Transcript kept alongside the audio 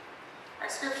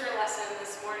scripture lesson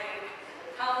this morning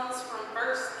comes from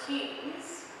 1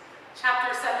 Kings,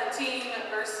 chapter 17,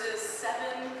 verses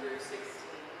 7 through 16. I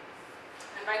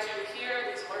invite you to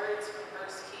hear these words from 1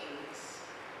 Kings.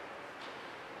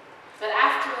 But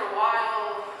after a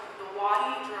while, the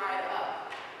wadi dried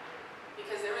up,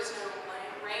 because there was no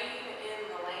rain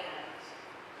in the land.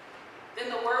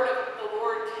 Then the word of the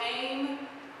Lord came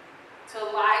to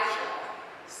Elijah,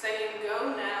 saying,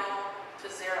 "Go now to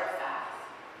Zarephath,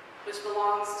 which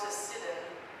belongs to Sidon,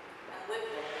 and live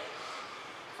there.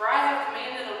 For I have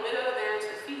commanded a widow there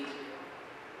to feed you."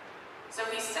 So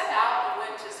he set out and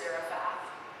went to Zarephath.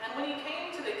 And when he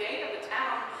came to the gate of the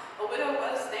town, a widow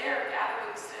was there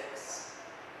gathering sticks.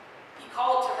 He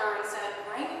called to her and said,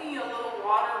 "Bring me a little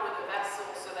water with a vessel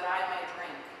so that I may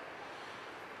drink."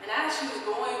 And as she was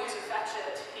going to fetch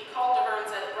it, he called to her and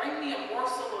said, "Bring me a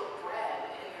morsel of bread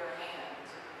in your hand."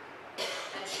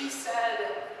 And she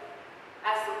said,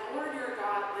 "As the Lord your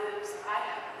God lives, I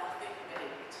have nothing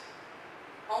baked,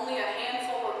 only a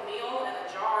handful of meal in a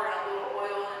jar and a little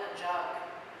oil in a jug.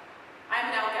 I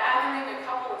am now gathering a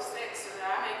couple of sticks so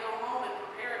that I may go home and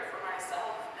prepare it for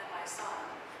myself and my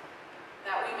son,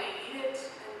 that we may eat it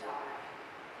and die."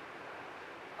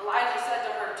 Elijah said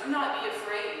to her, "Do not be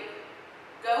afraid.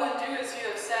 Go and do as you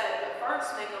have said, but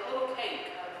first make a little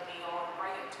cake of the meal and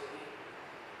bring it to me.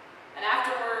 And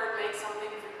afterward make something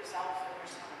for yourself and your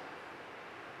son.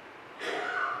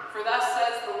 For thus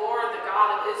says the Lord, the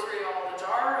God of Israel, the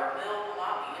jar of meal will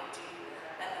not be empty,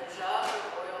 and the jug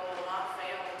of oil will not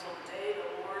fail until the day the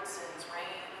Lord sends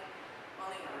rain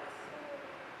on the earth."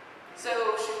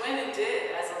 So she went and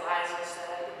did as Elijah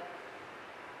said,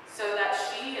 so that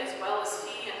she, as well as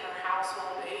he and her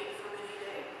household, ate for many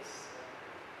days.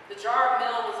 The jar of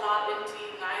meal was not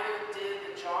empty, neither did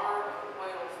the jar of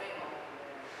oil fail,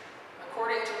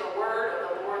 according to the word of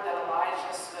the Lord that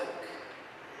Elijah spoke.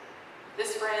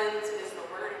 This, friends, is the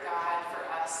word of God for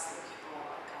us, the people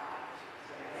of God.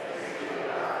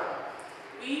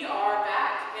 We are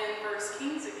back in 1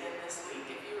 Kings again this week.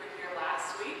 If you were here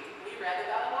last week, we read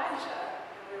about Elijah.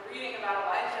 And we're reading about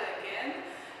Elijah again.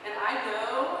 And I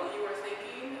know you are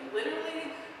thinking,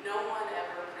 literally, no one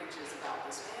ever preaches about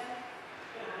this man.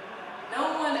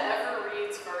 No one ever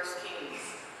reads 1 Kings.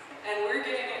 And we're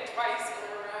getting it twice in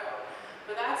a row.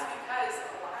 But that's because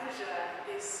Elijah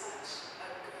is such a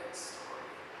good story.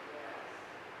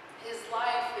 His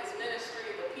life, his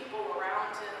ministry, the people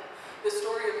around him, the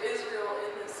story of Israel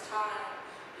in this time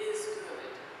is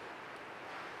good.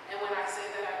 And when I say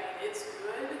that, I mean it's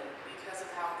good because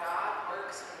of how God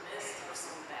works in the midst of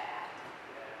some bad.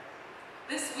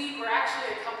 This week, we're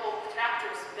actually a couple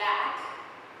chapters back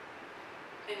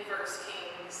in 1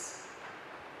 Kings.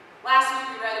 Last week,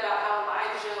 we read about how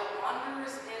Elijah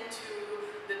wanders into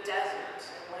the desert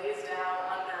and lays down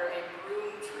under a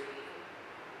broom tree.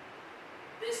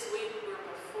 This week, we're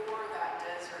before that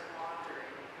desert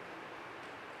wandering.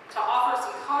 To offer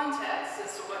some context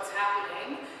as to what's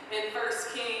happening in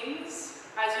 1 Kings,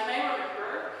 as you may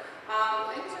remember,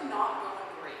 things are not going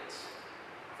great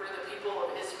for the people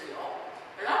of Israel.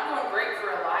 They're not going great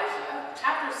for Elijah.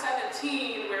 Chapter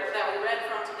 17, that we read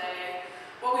from today,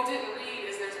 what we didn't read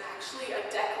is there's actually a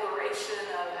declaration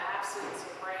of absence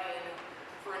of rain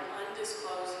for an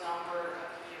undisclosed number of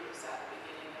years at the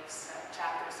beginning of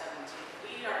chapter 17.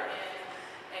 We are in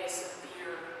a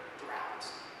severe drought.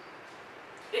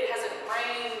 It hasn't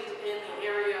rained in the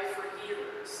area for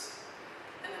years,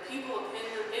 and the people of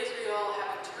Israel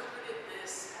have interpreted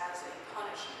this as a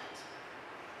punishment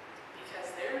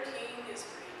because their king is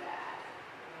pretty bad.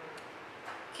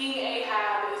 King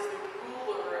Ahab is the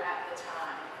ruler at the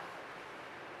time.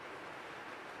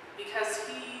 Because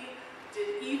he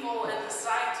did evil in the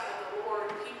sight of the Lord,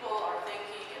 people are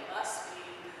thinking it must be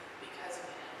because of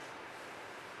him.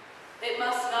 It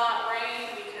must not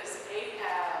rain because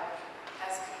Ahab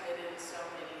has committed so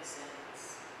many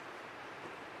sins.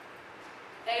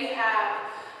 Ahab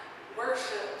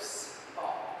worships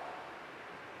Baal.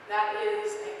 That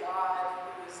is a god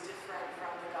who is different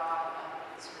from the God of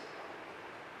Israel.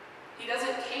 He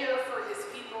doesn't care for his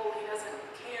people. He doesn't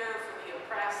care for the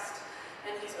oppressed.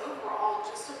 And he's overall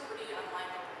just a pretty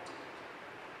unlikable dude.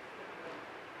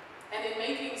 And in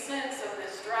making sense of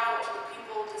this drought, the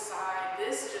people decide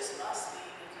this just must be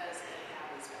because Ahab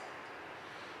is bad.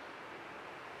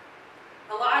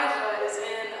 Elijah is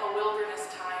in a wilderness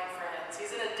time, friends.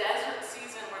 He's in a desert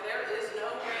season where there is no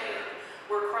rain,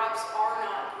 where crops are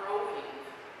not growing.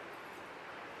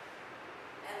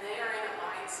 And they are in a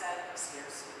mindset of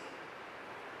scarcity.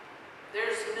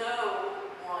 There's no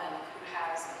one who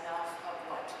has enough of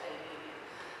what they need.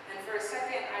 And for a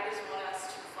second, I just want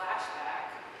us to flash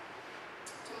back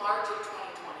to March of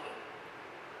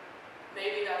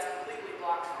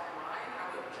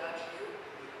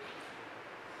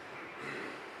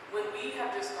we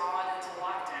have just gone into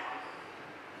lockdown.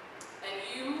 And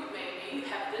you maybe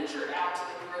have ventured out to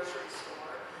the grocery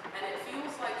store, and it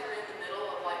feels like you're in the middle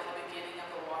of like the beginning of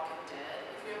The Walking Dead.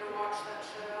 If you ever watched that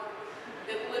show,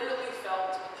 it literally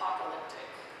felt apocalyptic.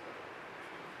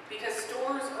 Because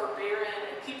stores are barren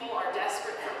and people are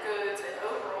desperate for goods, and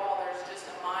overall there's just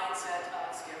a mindset of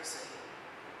scarcity.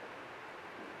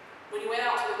 When you went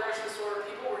out to the grocery store,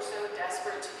 people were so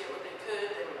desperate to get what they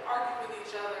could, they would argue with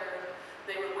each other,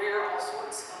 they would wear all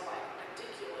sorts of like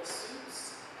ridiculous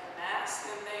suits and masks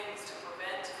and things to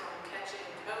prevent from catching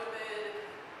COVID.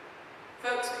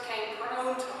 Folks became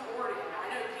prone to hoarding. I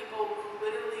know people who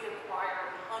literally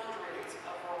acquired hundreds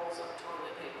of rolls of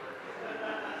toilet paper.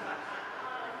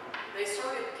 They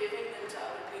started giving them to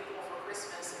other people for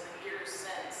Christmas in the years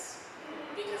since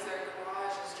because their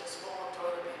garage is just full of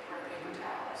toilet paper and paper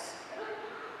towels.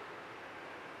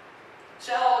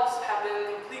 Shelves have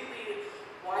been completely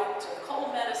wiped of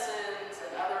cold medicines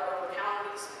and other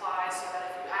over-the-counter supplies so that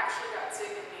if you actually got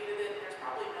sick and needed it, there's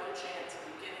probably no chance of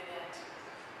you getting it.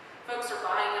 Folks are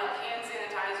buying up hand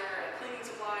sanitizer and cleaning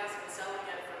supplies and selling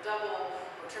it for double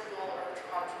or triple or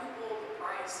quadruple the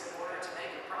price in order to make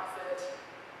a profit.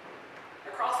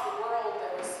 Across the world,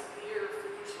 there was severe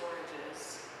food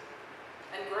shortages,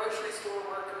 and grocery store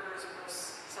workers were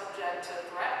subject to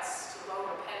threats to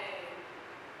lower pay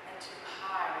and to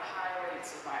high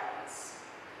rates of violence.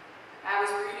 I was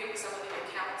reading some of the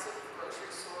accounts of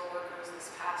grocery store workers this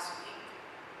past week,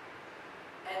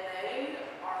 and they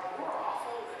are more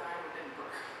awful than I remember.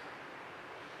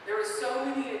 There were so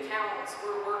many accounts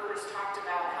where workers talked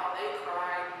about how they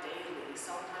cried daily,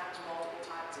 sometimes multiple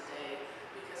times a day,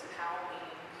 because of how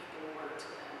mean people were to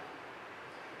them.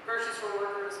 Grocery store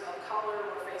workers of color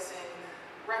were facing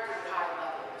record high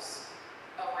levels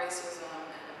of racism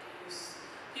and abuse.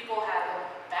 People had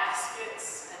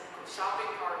baskets and shopping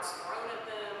carts thrown at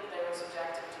them. They were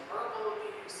subjected to verbal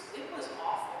abuse. It was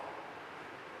awful.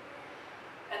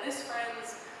 And this,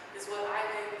 friends, is what I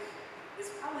think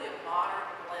is probably a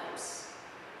modern glimpse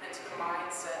into the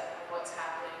mindset of what's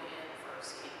happening in 1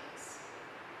 Kings.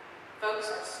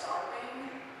 Folks are starving.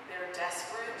 They're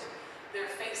desperate.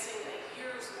 They're facing a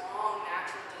years-long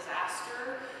natural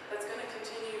disaster that's going to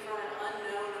continue for an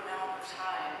unknown amount of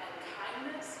time. And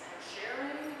kindness and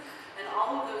sharing and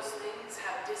all of those things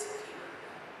have disappeared.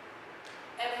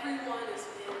 Everyone is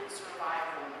in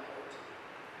survival mode.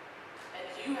 And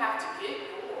you have to get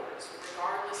yours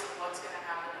regardless of what's going to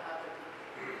happen to other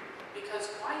people.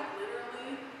 Because quite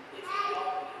literally, if you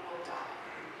don't, you will die.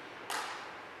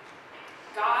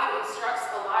 God instructs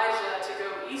Elijah to go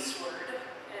eastward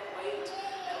and wait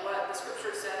in what the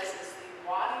scripture says is the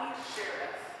Wadi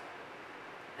Sherif.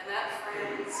 And that,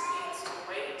 friends, means to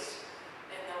wait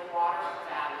in the water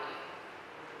valley.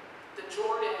 The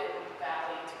Jordan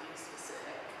Valley, to be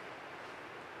specific.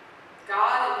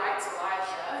 God invites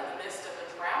Elijah in the midst of a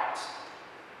drought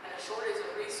and a shortage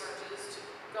of resources to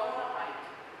go on a hike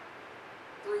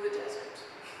through the desert.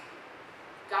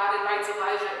 God invites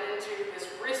Elijah into this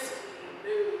risky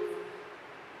move,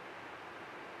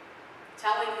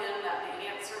 telling him that the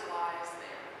answer lies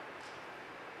there.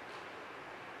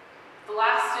 The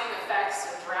lasting effects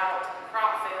of drought and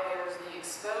crop failures, the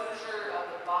exposure of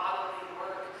the bodily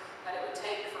work that it would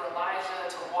take for Elijah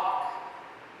to walk,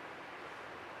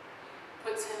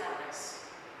 puts him at risk.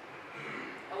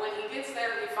 And when he gets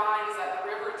there, he finds that the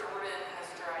river Jordan has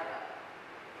dried up,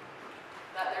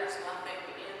 that there's nothing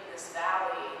in this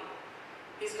valley.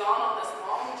 He's gone on this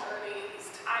long journey, he's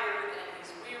tired and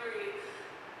he's weary,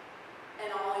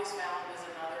 and all he's found is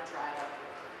another dried up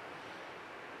river.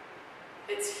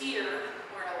 It's here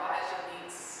where Elijah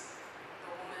meets the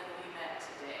woman we met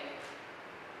today.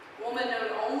 A woman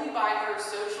known only by her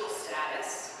social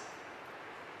status,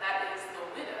 that is the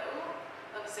widow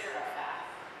of Zarephath.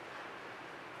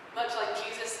 Much like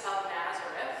Jesus of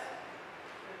Nazareth,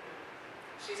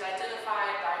 she's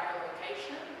identified by her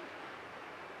location,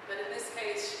 but in this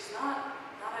case, she's not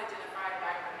identified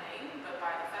by her name, but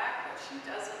by the fact that she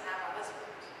doesn't have a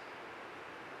husband.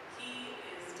 He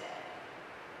is dead.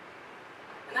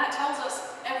 And that tells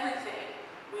us everything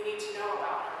we need to know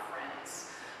about her,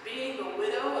 friends. Being the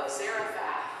widow of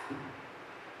Zarephath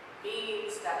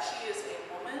means that she is a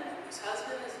woman whose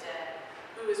husband is dead,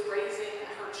 who is raising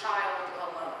her child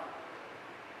alone.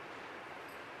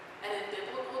 And in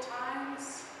biblical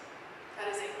times, that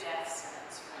is a death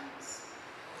sentence, friends.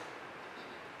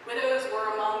 Widows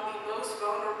were among the most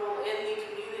vulnerable in the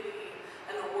community,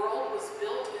 and the world was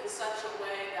built in such a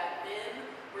way that men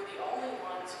were the only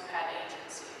ones who had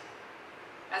agency.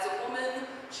 As a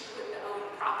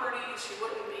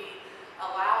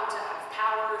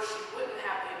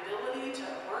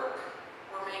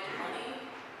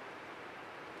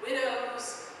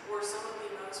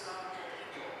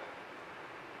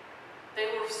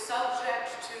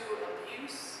subject to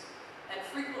abuse and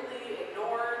frequently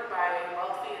ignored by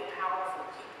wealthy and powerful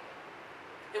people.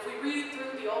 If we read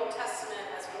through the Old Testament,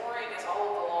 as boring as all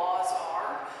of the laws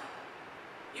are,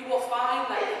 you will find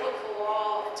that biblical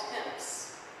law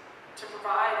attempts to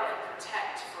provide and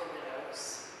protect for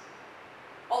widows.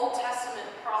 Old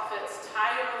Testament prophets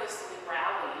tirelessly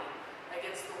rally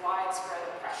against the widespread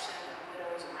oppression of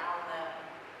widows around them.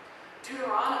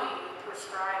 Deuteronomy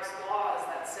prescribes laws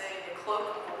that say the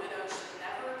cloak of a widow should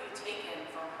never be taken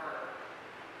from her.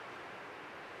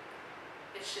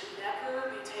 It should never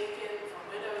be taken from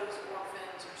widows,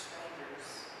 orphans, or strangers.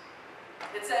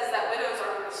 It says that widows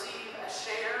are to receive a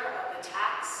share of the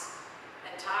tax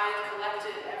and tithe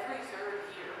collected every third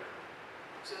year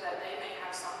so that they may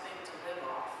have something to live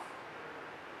off.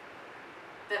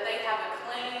 That they have a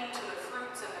claim to the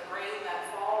fruits and the grain that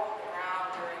fall on the ground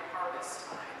during harvest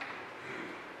time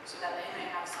so that they may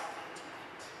have something to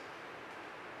eat.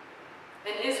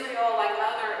 In Israel, like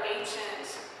other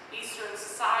ancient Eastern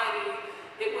society,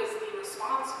 it was the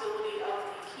responsibility of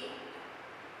the king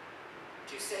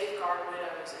to safeguard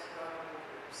widows and vulnerable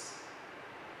groups.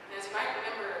 And as you might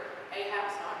remember,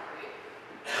 Ahab's not great.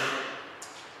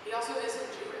 He also isn't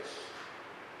Jewish.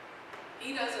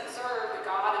 He doesn't serve the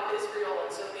God of Israel,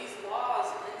 and so these laws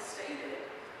instated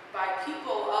by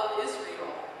people of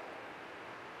Israel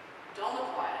don't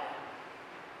apply to him.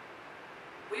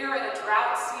 We are in a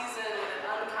drought season with an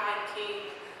unkind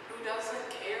king who doesn't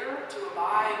care to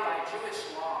abide by Jewish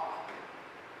law,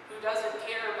 who doesn't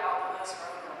care about the most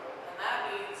vulnerable, and that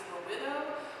means the widow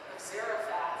of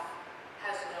Zarephath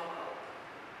has no hope.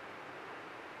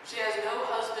 She has no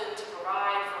husband to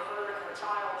provide for her and her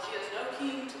child. She has no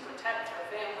king to protect her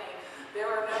family. There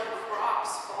are no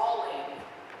crops falling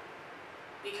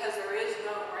because there is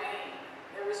no rain.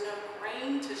 There is no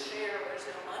grain to share. There's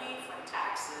no money from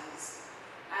taxes.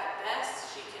 At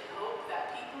best, she can hope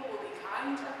that people will be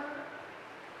kind to her.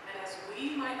 And as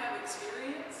we might have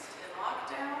experienced in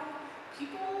lockdown,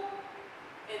 people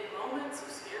in moments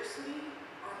of scarcity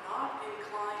are not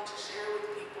inclined to share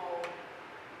with people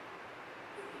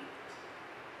who need it.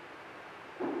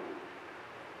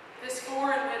 This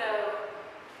foreign widow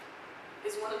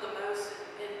is one of the most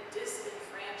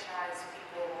disenfranchised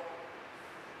people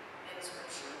in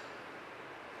Scripture.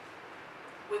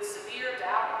 With severe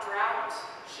drought,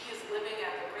 she is living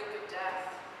at the brink of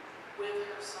death with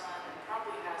her son, and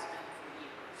probably has been for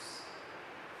years.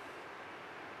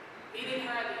 Meeting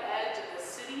her at the edge of the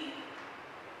city,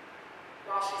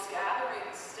 while she's gathering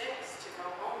sticks to go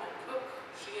home and cook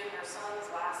she and her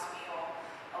son's last meal,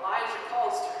 Elijah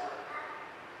calls to her,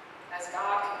 as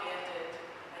God commanded,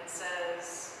 and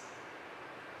says,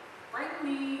 "Bring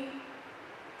me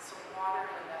some water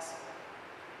in a vessel,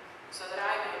 so that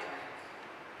I may drink."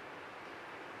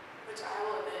 Which I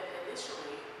will admit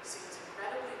initially seems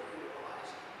incredibly rude of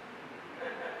Elijah.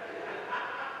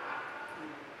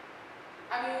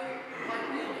 I mean, like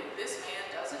really, this man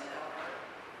doesn't know her.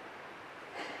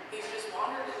 He's just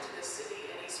wandered into the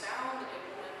city and he's found a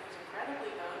woman who's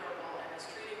incredibly vulnerable and is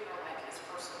treating her like his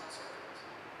personal servant.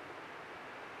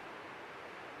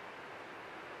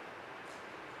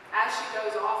 As she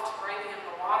goes off to bring him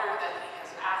the water that he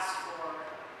has asked for,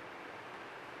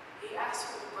 he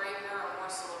asks her to bring her a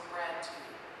morsel of bread too.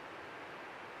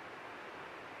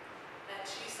 And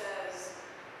she says,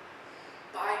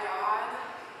 "By God,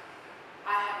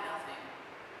 I have nothing.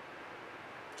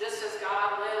 Just as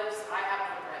God lives, I have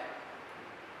no bread.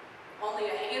 Only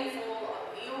a handful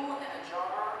of meal in a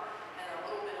jar and a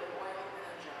little bit of oil in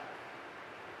a jug.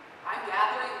 I'm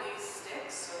gathering these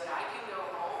sticks so that I can go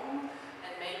home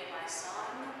and make my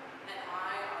son and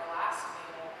I our last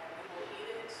meal, and we will eat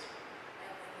it, and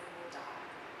then we will die."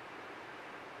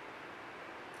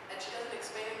 And she doesn't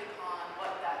expand upon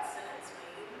what that sentence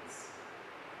means,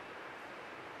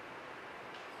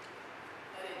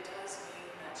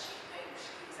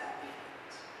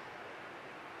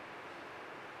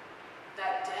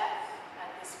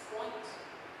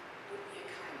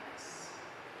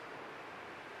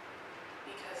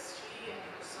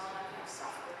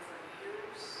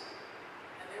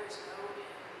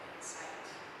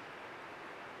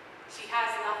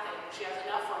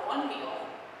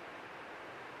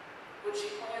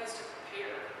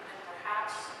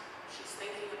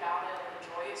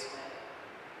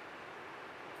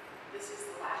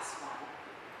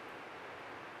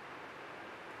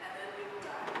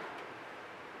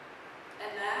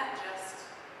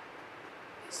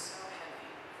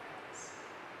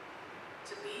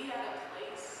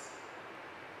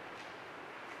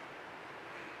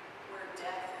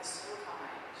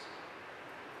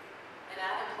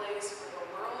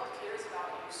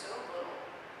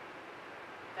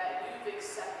 you've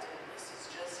accepted this is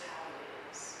just how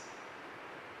it is,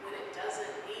 when it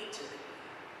doesn't need to be?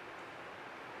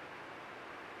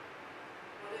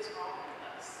 What is wrong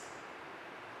with us?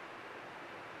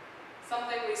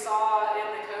 Something we saw in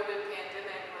the COVID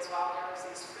pandemic was while there was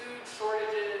these food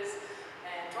shortages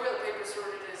and toilet paper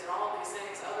shortages and all of these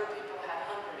things, other people had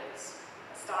hundreds,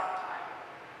 a stockpile.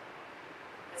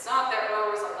 It's not that there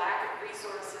was a lack of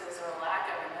resources or a lack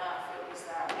of enough, it was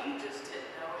that we just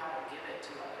didn't know how to give it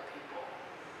to other people.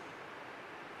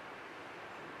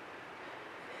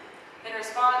 In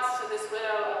response to this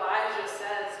widow, Elijah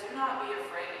says, "Do not be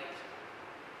afraid.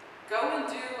 Go and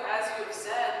do as you have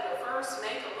said, but first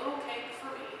make a little cake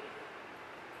for me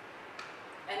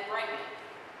and bring it.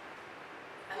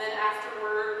 And then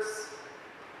afterwards,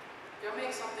 go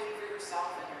make something for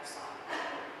yourself and your son.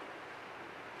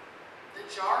 The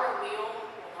jar of meal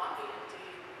will not be empty,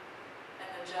 and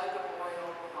the jug of oil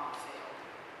will not fail.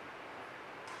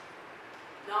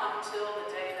 Not until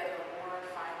the day that the Lord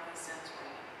finally sends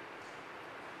rain."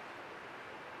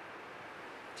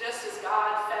 Just as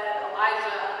God fed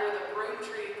Elijah under the broom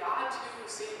tree, God too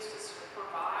seems to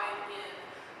provide in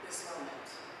this moment.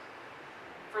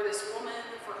 For this woman,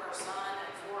 for her son,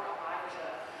 and for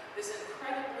Elijah, this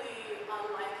incredibly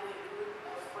unlikely group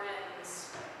of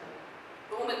friends.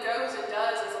 The woman goes and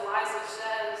does as Elijah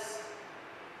says.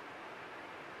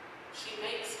 She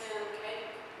makes him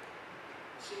cake.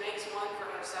 She makes one for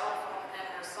herself and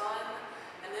her son,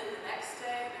 and then the next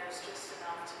day there's just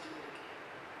enough to do it again.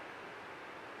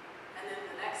 And then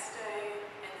the next day,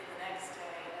 and then the next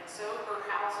day, and so her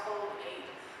household ate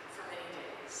for many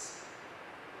days.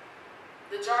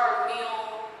 The jar of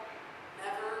meal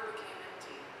never became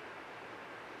empty,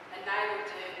 and neither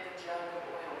did the jug of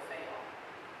oil fail,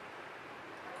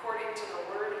 according to the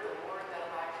word of the Lord that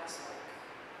Elijah spoke.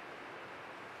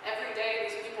 Every day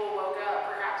these people woke up,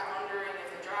 perhaps wondering if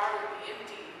the jar would be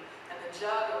empty and the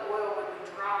jug of oil would be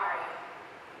dry,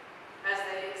 as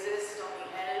they exist on the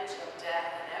edge of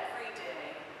death. And every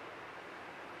day,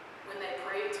 when they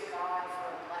prayed to God for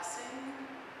a blessing,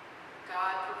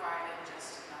 God provided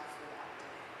just enough for that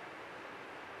day.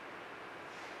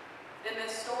 In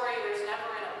this story, there's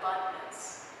never an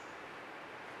abundance.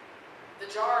 The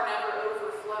jar never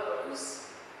overflows.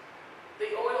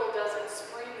 The oil doesn't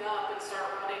spring up and start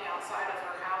running outside of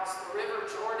her house. The river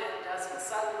Jordan doesn't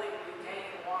suddenly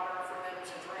regain water for them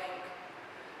to drink.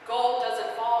 Gold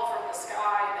doesn't fall from the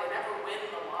sky. They never win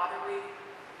the lottery.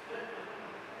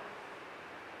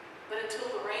 But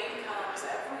until the rain comes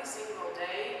every single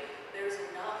day, there's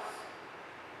enough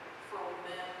for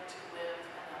them to live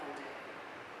another day.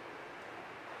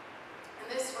 And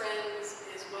this, friends,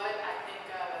 is what I think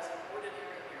of as an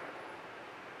ordinary miracle.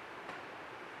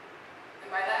 And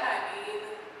by that I mean,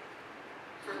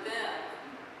 for them,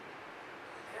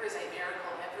 there is a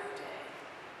miracle every day.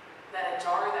 That a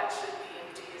jar that should be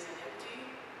empty isn't empty.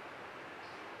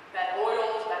 That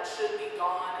oil that should be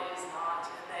gone is not,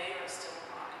 and they are still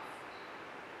alive.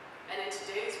 And in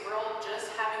today's world,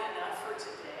 just having enough for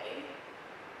today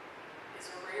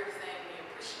is a rare thing we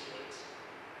appreciate.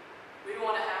 We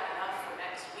want to have enough for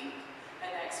next week,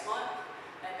 and next month,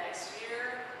 and next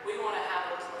year. We want to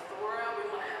have a plethora. We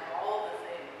want to have all the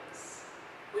things.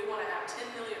 We want to have 10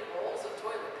 million rolls of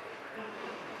toilet paper.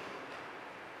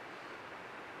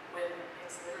 When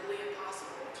it's literally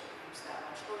impossible to use that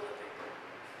much toilet paper.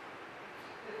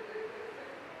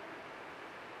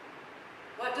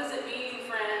 What does it mean,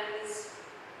 friends,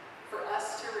 for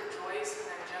us to rejoice in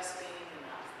there just being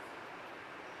enough?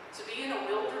 To be in a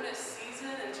wilderness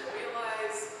season and to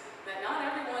realize that not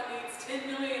everyone needs 10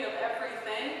 million of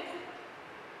everything,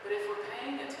 but if we're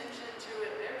paying attention to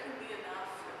it, there can be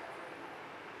enough for everyone.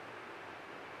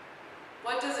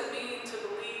 What does it mean to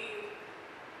believe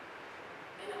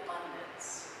in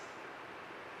abundance?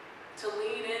 To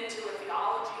lean into a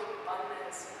theology of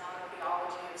abundance and not a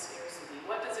theology of scarcity?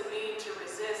 What does it mean to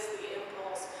resist the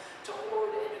impulse to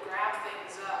hoard and to grab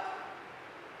things up?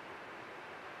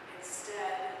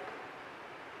 Instead,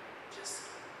 just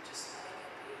letting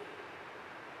it be.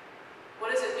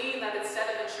 What does it mean that instead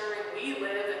of ensuring we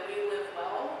live and we live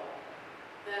well,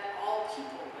 that all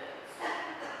people live?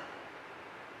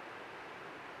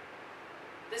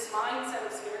 This mindset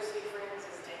of scarcity, friends,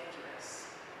 is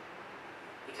dangerous.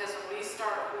 Because when we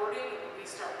start hoarding, and when we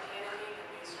start panicking, and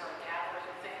we start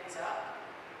gathering things up,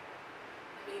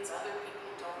 it means other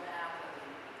people don't have what they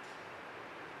need.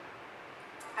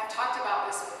 I've talked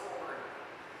about this before,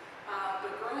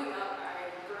 but growing up,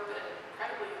 I grew up in an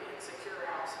incredibly insecure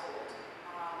household,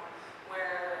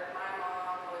 where my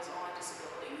mom was on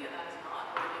disability, and that is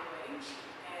not a living wage,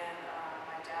 and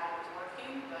my dad was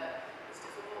working, but it's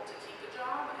difficult to keep a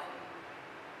job, and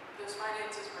those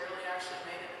finances rarely actually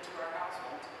made it into our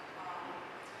household.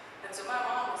 And so my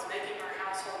mom was making our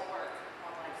household work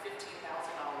on like $15,000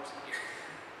 a year.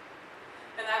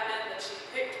 And that meant that she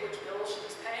picked which bills she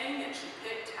was paying and she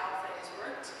picked how things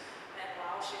worked. And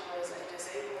while she was a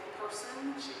disabled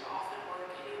person, she would often work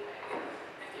anyway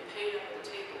and get paid under the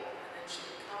table. And then she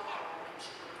would come home and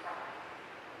she would cry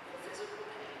in physical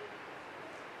pain.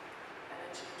 And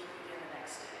then she would do it again the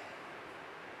next day.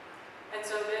 And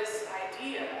so this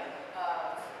idea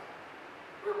of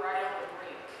we're right on the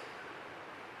brink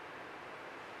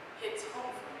hits home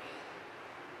for me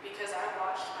because I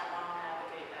watched my mom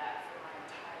navigate that for my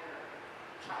entire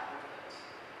childhood.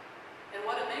 And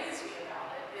what amazed me about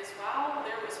it is while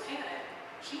there was panic,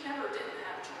 she never didn't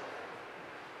have joy.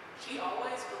 She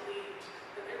always believed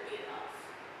that there'd be enough,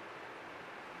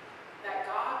 that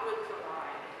God would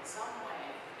provide in some way,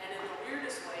 and in the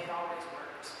weirdest way, it always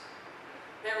worked.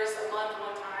 There was a month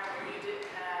one time where we were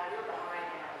behind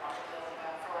on our water bill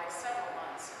for like several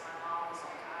months, and my mom was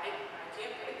like, I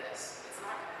can't pay this. It's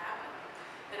not going to happen.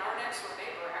 And our next door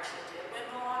neighbor actually did win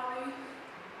the lottery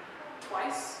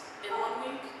twice in 1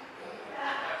 week.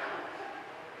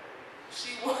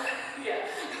 She won, yeah,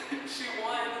 she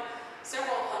won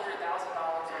several $100,000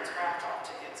 on scratch-off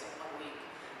tickets in 1 week.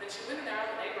 And she went around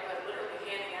the neighborhood literally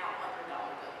handing out $100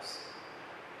 bills.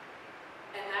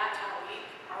 And that time of week,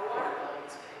 our water bill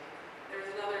was paid. There was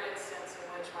another instance in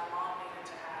which my mom needed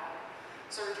to have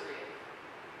surgery.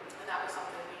 And that was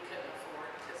something we couldn't afford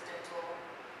because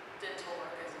dental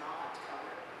work is not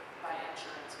covered by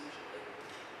insurance usually.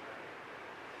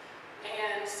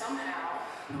 And somehow,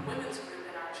 the women's group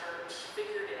in our church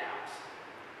figured it out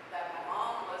that my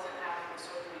mom wasn't having the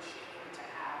surgery she needed to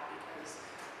have because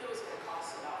it was going to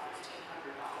cost about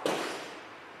 $1,500.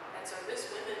 And so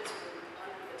this women's group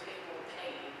under the table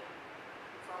paid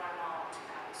for my mom to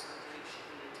have the surgery she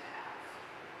needed to have.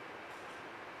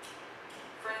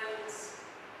 Friends,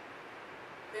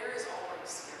 there is always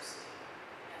scarcity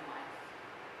in life.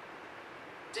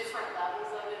 Different levels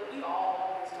of it. We all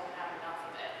always don't have enough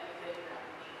of everything that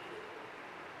we need.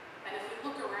 And if we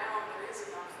look around, there is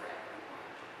enough for everyone.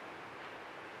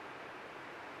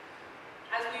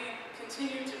 As we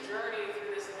continue to journey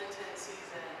through this Lenten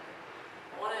season,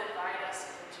 I want to invite us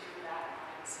into that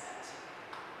mindset.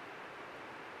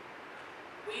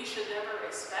 We should never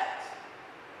expect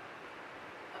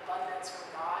abundance from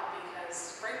God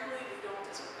because, frankly, we don't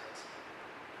deserve it.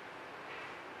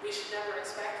 We should never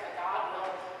expect that God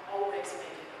will always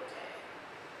make it okay.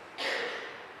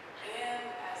 And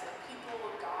as a people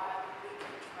of God, we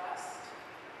can trust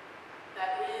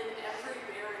that in every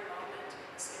barren moment in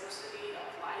the scarcity of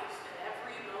life, in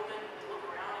every moment we look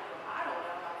around and go, I don't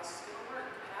know how this is going to work,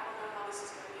 and I don't know how this is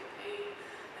going to get paid,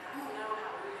 and I don't know how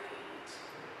we're going to eat.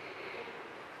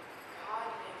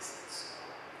 God makes it so.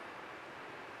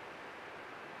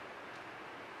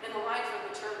 In the life of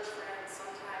the church, friends,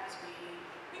 sometimes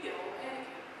we get a little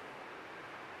panicky.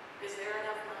 Is there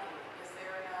enough money? Is there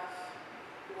enough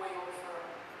oil for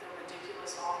the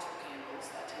ridiculous altar candles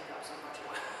that take up so much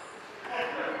oil?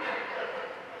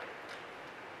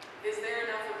 Is there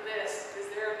enough of this? Is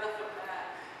there enough of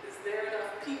that? Is there enough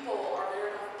people? Are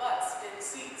there enough butts in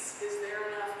seats? Is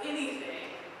there enough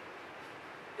anything?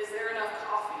 Is there enough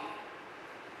coffee?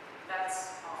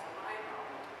 That's often my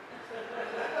problem.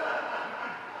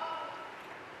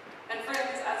 And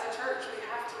friends, as a church, we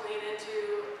have to lean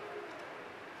into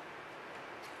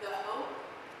the hope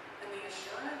and the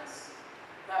assurance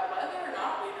that whether or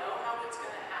not we know how it's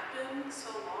going to happen,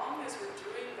 so long as we're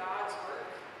doing God's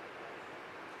work,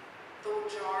 the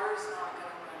jar's not going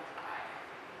to run dry.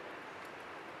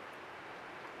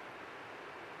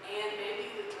 And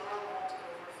maybe the jar won't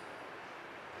overflow.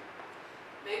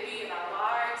 Maybe in our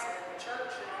lives and in the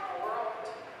church and in the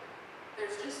world,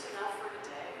 there's just enough for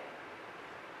today.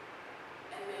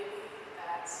 And maybe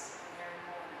that's a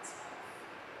miracle in itself.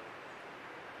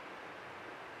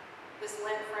 This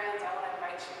Lent, friends, I want to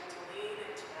invite you to lean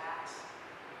into that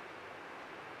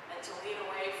and to lean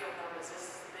away from the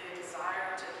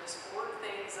desire to just hoard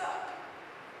things up.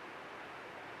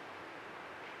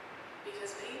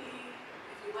 Because maybe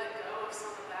if you let go of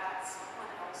some of that, someone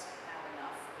else can have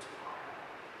enough